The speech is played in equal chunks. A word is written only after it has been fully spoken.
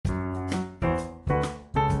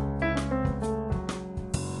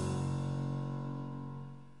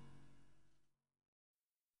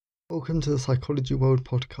Welcome to the Psychology World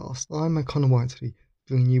podcast. I'm Connor Whiteley,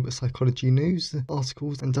 bringing you psychology news,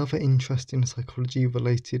 articles, and other interesting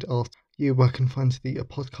psychology-related articles. Where I can find the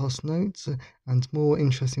podcast notes and more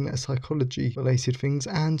interesting psychology-related things,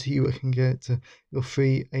 and you can get your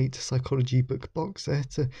free 8 psychology book box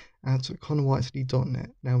set at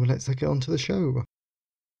connorwhiteley.net. Now let's get on to the show.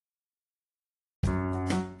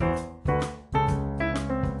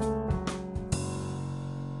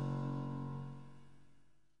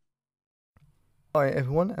 Hi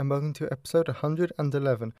everyone, and welcome to episode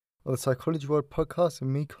 111 of the Psychology World podcast with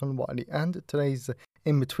me, Connor Whiteley, and today's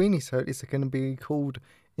in-between episode is going to be called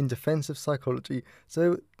In Defense of Psychology.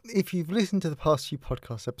 So if you've listened to the past few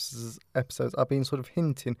podcast episodes, I've been sort of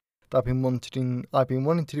hinting that I've been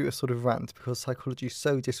wanting to do a sort of rant because psychology is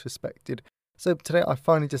so disrespected. So today I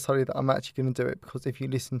finally decided that I'm actually going to do it, because if you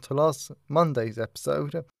listen to last Monday's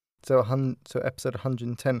episode, so episode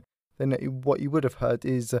 110, then what you would have heard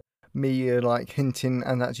is me hinting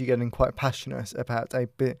and actually getting quite passionate about a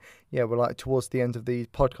bit. We're towards the end of the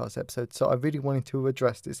podcast episode, so I really wanted to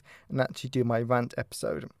address this and actually do my rant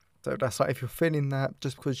episode. So that's if you're feeling that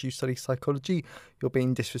just because you study psychology you're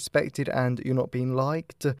being disrespected and you're not being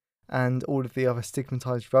liked and all of the other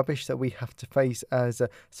stigmatized rubbish that we have to face as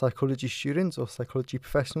psychology students or psychology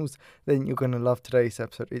professionals, then you're going to love today's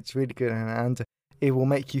episode. It's really good and it will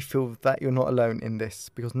make you feel that you're not alone in this,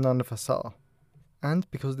 because none of us are. And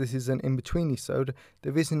because this is an in-between episode,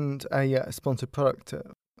 there isn't a sponsored product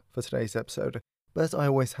for today's episode. But I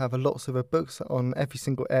always have lots of books on every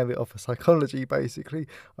single area of psychology, basically.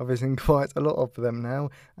 I've written quite a lot of them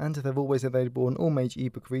now, and they're always available on all major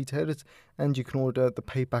ebook retailers, and you can order the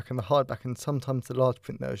paperback and the hardback, and sometimes the large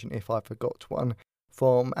print version if I forgot one,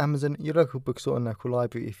 from Amazon, your local bookstore and local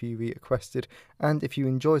library if you requested. And if you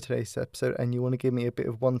enjoy today's episode and you want to give me a bit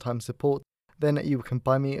of one-time support, then you can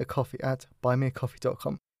buy me a coffee at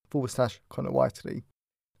buymeacoffee.com/Connor Whiteley.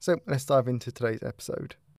 So let's dive into today's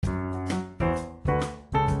episode.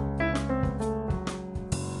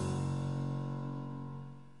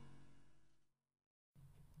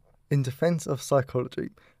 In defense of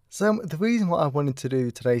psychology. So the reason why I wanted to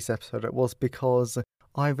do today's episode was because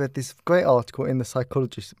I read this great article in the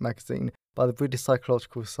Psychologist magazine by the British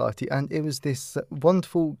Psychological Society, and it was this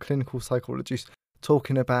wonderful clinical psychologist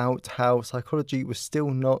talking about how psychology was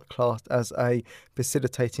still not classed as a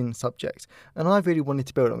facilitating subject. And I really wanted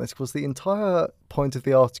to build on this because the entire point of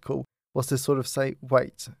the article was to sort of say,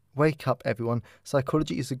 wake up everyone,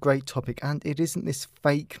 psychology is a great topic and it isn't this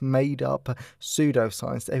fake made up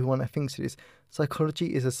pseudoscience that everyone thinks it is.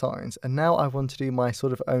 Psychology is a science, and now I want to do my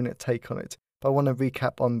sort of own take on it, but I want to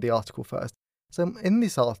recap on the article first. So in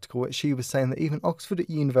this article, she was saying that even Oxford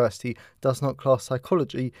University does not class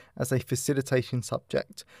psychology as a facilitating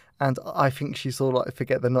subject. And I think she sort of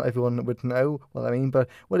forget that not everyone would know what I mean, but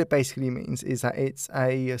what it basically means is that it's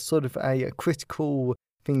a sort of a critical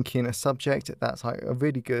thinking subject that's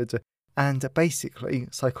really good. And basically,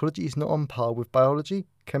 psychology is not on par with biology,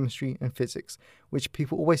 chemistry and physics, which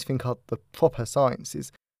people always think are the proper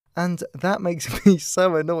sciences. And that makes me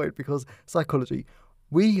so annoyed, because psychology,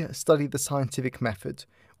 we study the scientific method.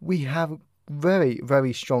 We have very,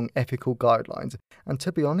 very strong ethical guidelines. And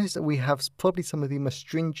to be honest, we have probably some of the most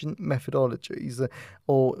stringent methodologies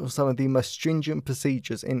or some of the most stringent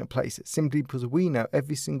procedures in place, simply because we know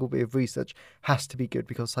every single bit of research has to be good,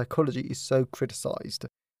 because psychology is so criticised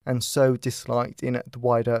and so disliked in the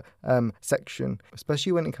wider section,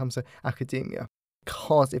 especially when it comes to academia.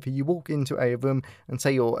 Because if you walk into a room and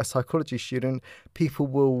say you're a psychology student, people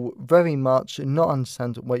will very much not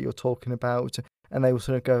understand what you're talking about, and they will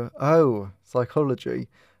sort of go, oh, psychology.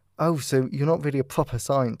 Oh, so you're not really a proper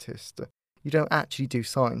scientist. You don't actually do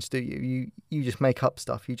science, do you? You just make up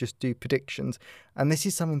stuff. You just do predictions. And this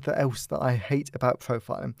is something else that I hate about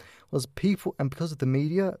profiling, was people, and because of the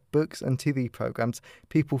media, books and TV programs,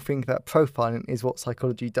 people think that profiling is what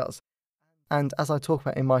psychology does. And as I talk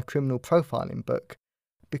about in my criminal profiling book,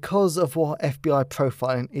 because of what FBI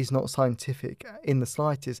profiling is not scientific in the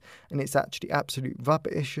slightest, and it's actually absolute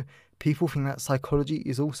rubbish, people think that psychology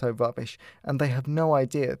is also rubbish, and they have no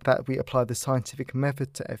idea that we apply the scientific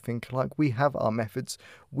method to everything. Like, we have our methods,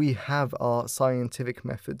 we have our scientific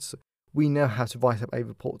methods. We know how to write up a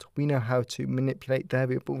report. We know how to manipulate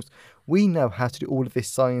variables. We know how to do all of this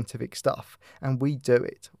scientific stuff, and we do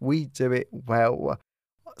it. We do it well.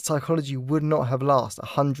 psychology would not have lasted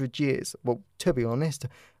 100 years. Well, to be honest,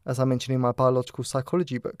 as I mentioned in my biological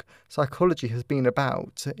psychology book, psychology has been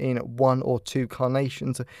about in one or two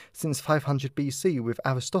carnations since 500 BC with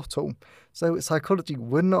Aristotle. So psychology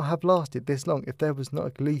would not have lasted this long if there was not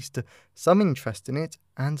at least some interest in it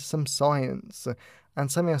and some science. And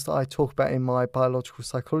something else that I talk about in my biological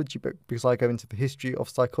psychology book, because I go into the history of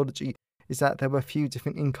psychology, is that there were a few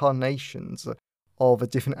different incarnations of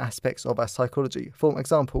different aspects of our psychology. For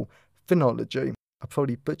example, phenology, I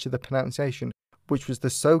probably butchered the pronunciation, which was the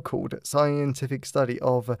so-called scientific study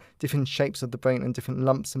of different shapes of the brain and different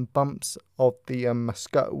lumps and bumps of the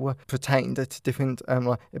skull pertained to different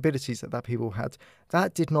abilities that people had.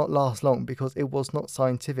 That did not last long because it was not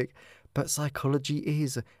scientific, but psychology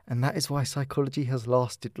is, and that is why psychology has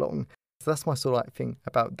lasted long. So that's my sort of thing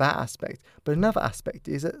about that aspect. But another aspect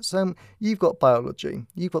is that you've got biology,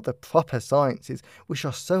 you've got the proper sciences, which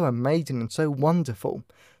are so amazing and so wonderful.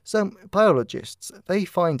 So biologists, they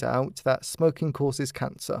find out that smoking causes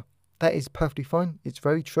cancer. That is perfectly fine. It's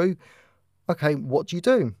very true. Okay, what do you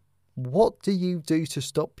do? What do you do to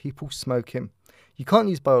stop people smoking? You can't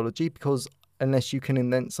use biology because unless you can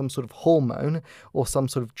invent some sort of hormone or some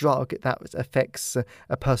sort of drug that affects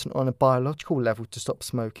a person on a biological level to stop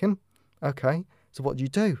smoking. Okay, so what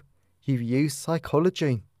do? You use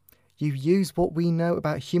psychology. You use what we know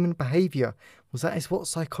about human behaviour. Well, that is what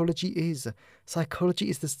psychology is.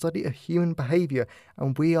 Psychology is the study of human behaviour,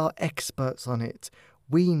 and we are experts on it.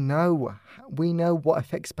 We know what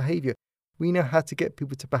affects behaviour. We know how to get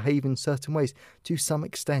people to behave in certain ways to some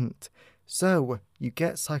extent. So you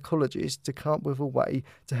get psychologists to come up with a way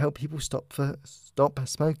to help people stop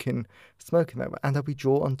smoking that way. And we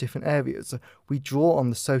draw on different areas. We draw on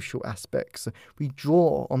the social aspects. We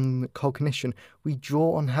draw on the cognition. We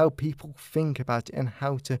draw on how people think about it and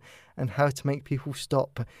how to make people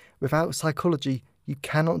stop. Without psychology, you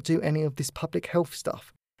cannot do any of this public health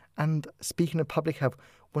stuff. And speaking of public health,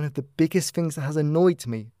 one of the biggest things that has annoyed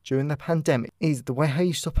me during the pandemic is the way how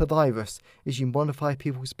you stop a virus is you modify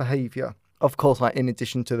people's behaviour. Of course, in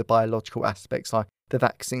addition to the biological aspects, like the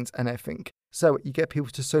vaccines and everything. So you get people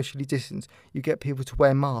to socially distance, you get people to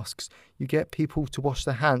wear masks, you get people to wash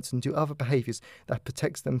their hands and do other behaviours that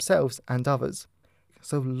protects themselves and others.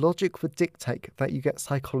 So logic would dictate that you get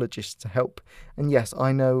psychologists to help. And yes,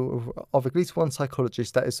 I know of at least one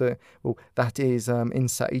psychologist that is in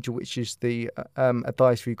SAGE, which is the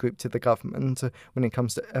advisory group to the government when it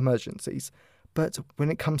comes to emergencies. But when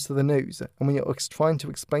it comes to the news, and when you're trying to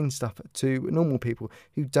explain stuff to normal people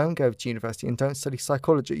who don't go to university and don't study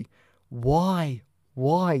psychology, why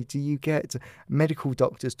do you get medical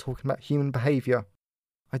doctors talking about human behaviour?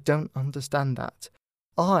 I don't understand that.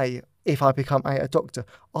 If I become a doctor,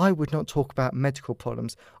 I would not talk about medical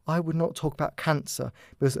problems. I would not talk about cancer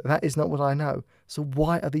because that is not what I know. So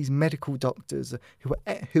why are these medical doctors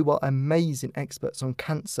who are amazing experts on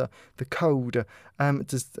cancer, the cold,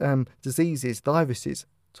 diseases, viruses,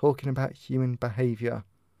 talking about human behaviour?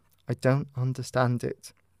 I don't understand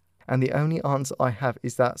it. And the only answer I have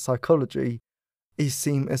is that psychology is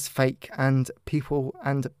seen as fake, and people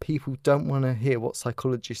don't want to hear what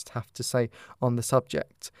psychologists have to say on the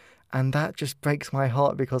subject. And that just breaks my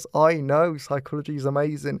heart because I know psychology is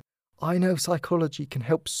amazing. I know psychology can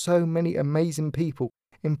help so many amazing people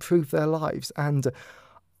improve their lives. And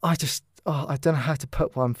I don't know how to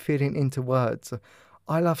put what I'm feeling into words.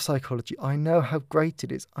 I love psychology. I know how great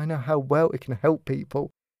it is. I know how well it can help people.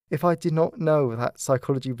 If I did not know that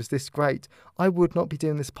psychology was this great, I would not be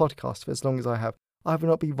doing this podcast for as long as I have. I would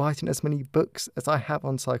not be writing as many books as I have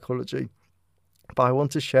on psychology. But I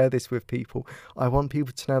want to share this with people. I want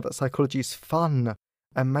people to know that psychology is fun,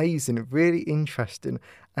 amazing, really interesting,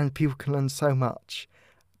 and people can learn so much.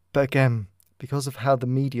 But again, because of how the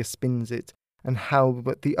media spins it, and how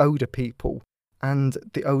the older people and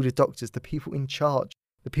the older doctors, the people in charge,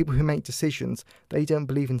 the people who make decisions, they don't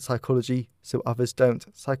believe in psychology, so others don't.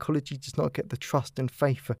 Psychology does not get the trust and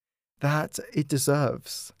faith that it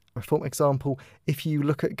deserves. For example, if you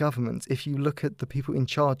look at governments, if you look at the people in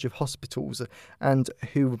charge of hospitals and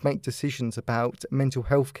who make decisions about mental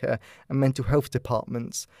health care and mental health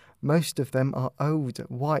departments, most of them are old,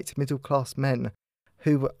 white, middle-class men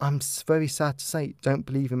who, I'm very sad to say, don't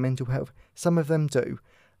believe in mental health. Some of them do.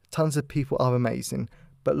 Tons of people are amazing,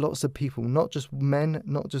 but lots of people, not just men,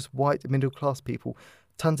 not just white, middle-class people,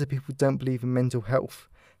 tons of people don't believe in mental health.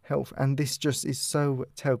 And this just is so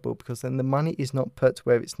terrible because then the money is not put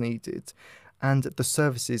where it's needed and the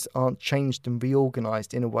services aren't changed and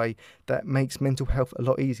reorganised in a way that makes mental health a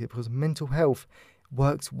lot easier, because mental health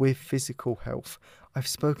works with physical health. I've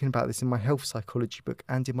spoken about this in my health psychology book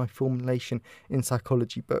and in my formulation in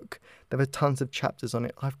psychology book. There are tons of chapters on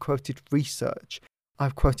it. I've quoted research.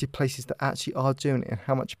 I've quoted places that actually are doing it and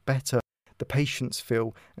how much better the patients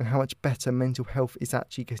feel and how much better mental health is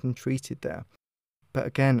actually getting treated there. But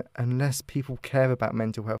again, unless people care about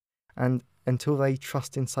mental health and until they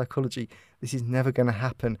trust in psychology, this is never going to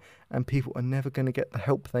happen and people are never going to get the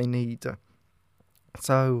help they need.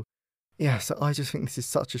 So I just think this is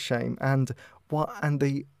such a shame. And what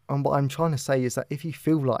I'm trying to say is that if you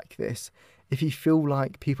feel like this, if you feel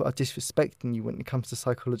like people are disrespecting you when it comes to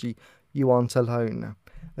psychology, you aren't alone.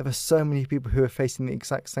 There are so many people who are facing the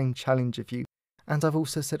exact same challenge of you. And I've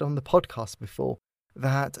also said on the podcast before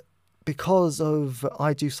that because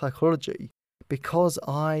I do psychology, because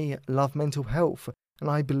I love mental health and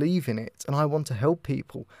I believe in it and I want to help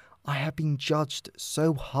people, I have been judged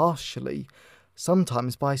so harshly,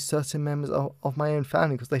 sometimes by certain members of my own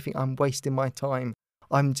family, because they think I'm wasting my time.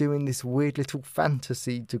 I'm doing this weird little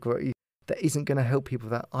fantasy degree that isn't going to help people,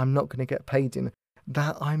 that I'm not going to get paid in,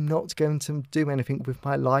 that I'm not going to do anything with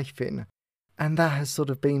my life in. And that has sort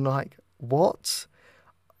of been like, what?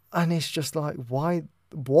 And it's just like, why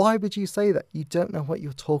would you say that? You don't know what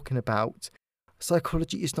you're talking about.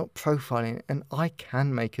 Psychology is not profiling, and I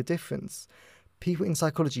can make a difference. People in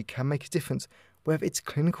psychology can make a difference, whether it's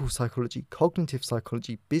clinical psychology, cognitive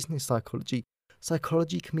psychology, business psychology.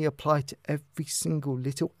 Psychology can be applied to every single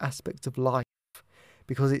little aspect of life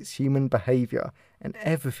because it's human behaviour and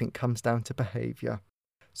everything comes down to behaviour.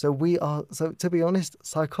 So to be honest,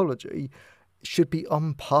 psychology should be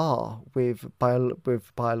on par with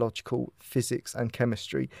biological physics and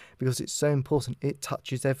chemistry because it's so important. It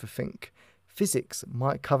touches everything. Physics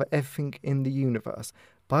might cover everything in the universe.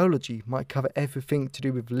 Biology might cover everything to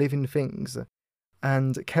do with living things.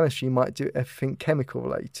 And chemistry might do everything chemical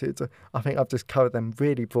related. I think I've just covered them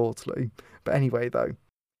really broadly. But anyway, though.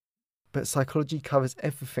 But psychology covers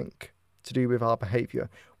everything to do with our behaviour.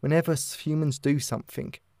 Whenever humans do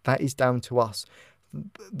something, that is down to us.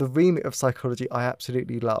 The remit of psychology I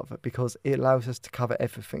absolutely love because it allows us to cover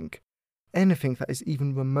everything. Anything that is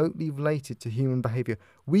even remotely related to human behaviour,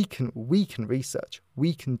 we can research,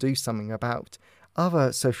 we can do something about.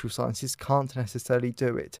 Other social sciences can't necessarily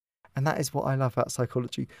do it. And that is what I love about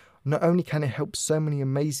psychology. Not only can it help so many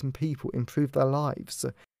amazing people improve their lives,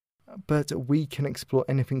 but we can explore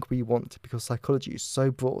anything we want because psychology is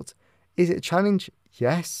so broad. Is it a challenge?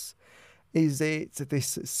 Yes. Is it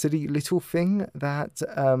this silly little thing that,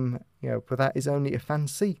 but that is only a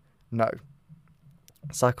fantasy? No.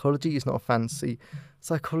 Psychology is not a fantasy.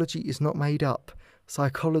 Psychology is not made up.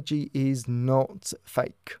 Psychology is not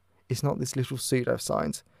fake. It's not this little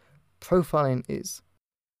pseudoscience. Profiling is.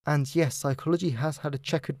 And yes, psychology has had a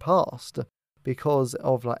checkered past because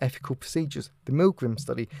of ethical procedures, the Milgram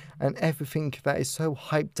study, and everything that is so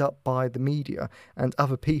hyped up by the media and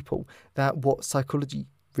other people that what psychology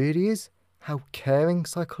really is, how caring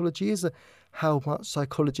psychology is, how much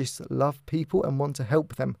psychologists love people and want to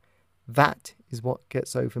help them. That is what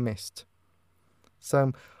gets overmissed.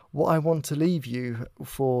 So what I want to leave you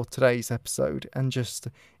for today's episode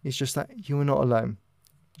is just that you are not alone.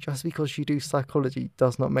 Just because you do psychology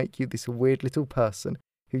does not make you this weird little person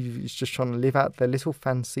who is just trying to live out their little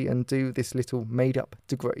fancy and do this little made-up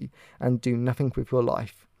degree and do nothing with your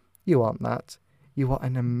life. You aren't that. You are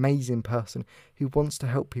an amazing person who wants to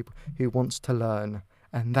help people, who wants to learn.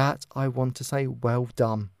 And that, I want to say, well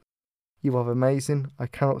done. You are amazing. I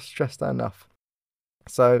cannot stress that enough.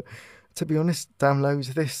 So, to be honest,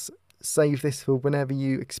 download this, save this for whenever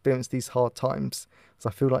you experience these hard times. Because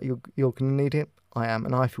I feel like you're going to need it. I am,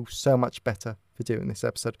 and I feel so much better for doing this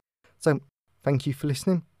episode. So, thank you for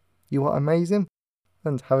listening. You are amazing,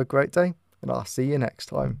 and have a great day, and I'll see you next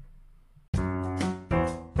time.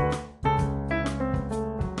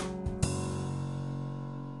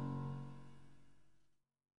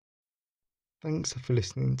 Thanks for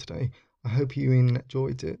listening today. I hope you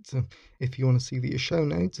enjoyed it. If you want to see the show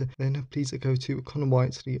notes, then please go to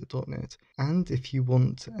connorwhiteley.net. And if you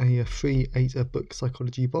want a free 8-book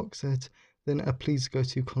psychology box set, then please go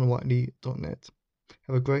to connorwhiteley.net.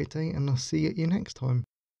 Have a great day, and I'll see you next time.